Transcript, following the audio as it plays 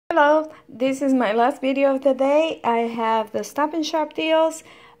Hello, this is my last video of the day. I have the Stop and Shop deals.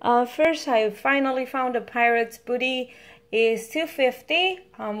 First, I finally found a Pirates booty. It's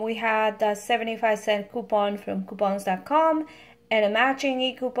 $2.50. We had a 75-cent coupon from coupons.com and a matching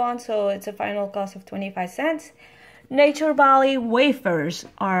e-coupon, so it's a final cost of 25 cents. Nature Valley wafers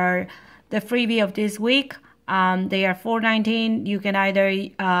are the freebie of this week. They are $4.19. You can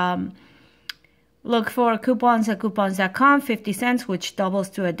either look for coupons at coupons.com, 50 cents, which doubles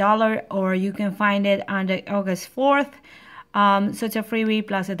to $1, or you can find it on the August 4th. So it's a freebie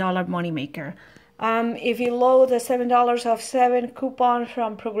plus $1 moneymaker. If you load the $7 off 7 coupon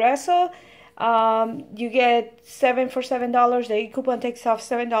from Progresso, you get 7 for $7. The coupon takes off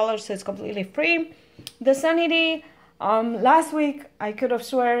 $7, so it's completely free. The Sanity, last week I could have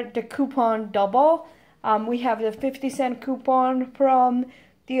swear the coupon double. We have the 50-cent coupon from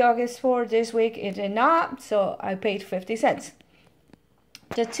the August 4th. This week it did not, so I paid 50 cents.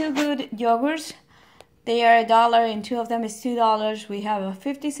 The Too Good yogurts, they are $1 and 2 of them is $2. We have a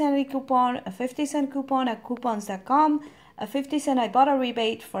 50-cent coupon, a 50-cent coupon at coupons.com, a 50-cent I bought a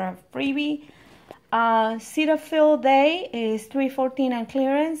rebate for a freebie. Cetaphil Day is $3.14 on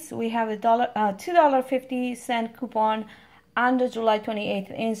clearance. We have a $2.50 coupon on the July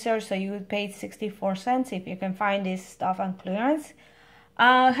 28th insert, so you would pay 64 cents if you can find this stuff on clearance.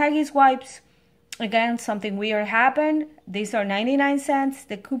 Huggies wipes, again, something weird happened. These are 99 cents.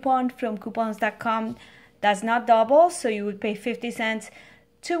 The coupon from coupons.com does not double, so you would pay 50 cents.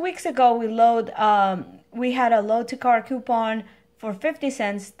 2 weeks ago, we had a load to car coupon for 50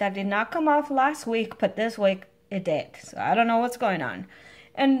 cents that did not come off last week, but this week it did. So I don't know what's going on.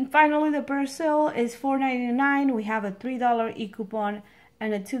 And finally, the Persil is $4.99. We have a $3 e-coupon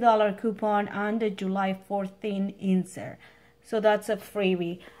and a $2 coupon on the July 14th insert. So that's a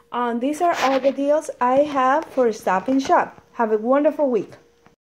freebie. These are all the deals I have for Stop and Shop. Have a wonderful week.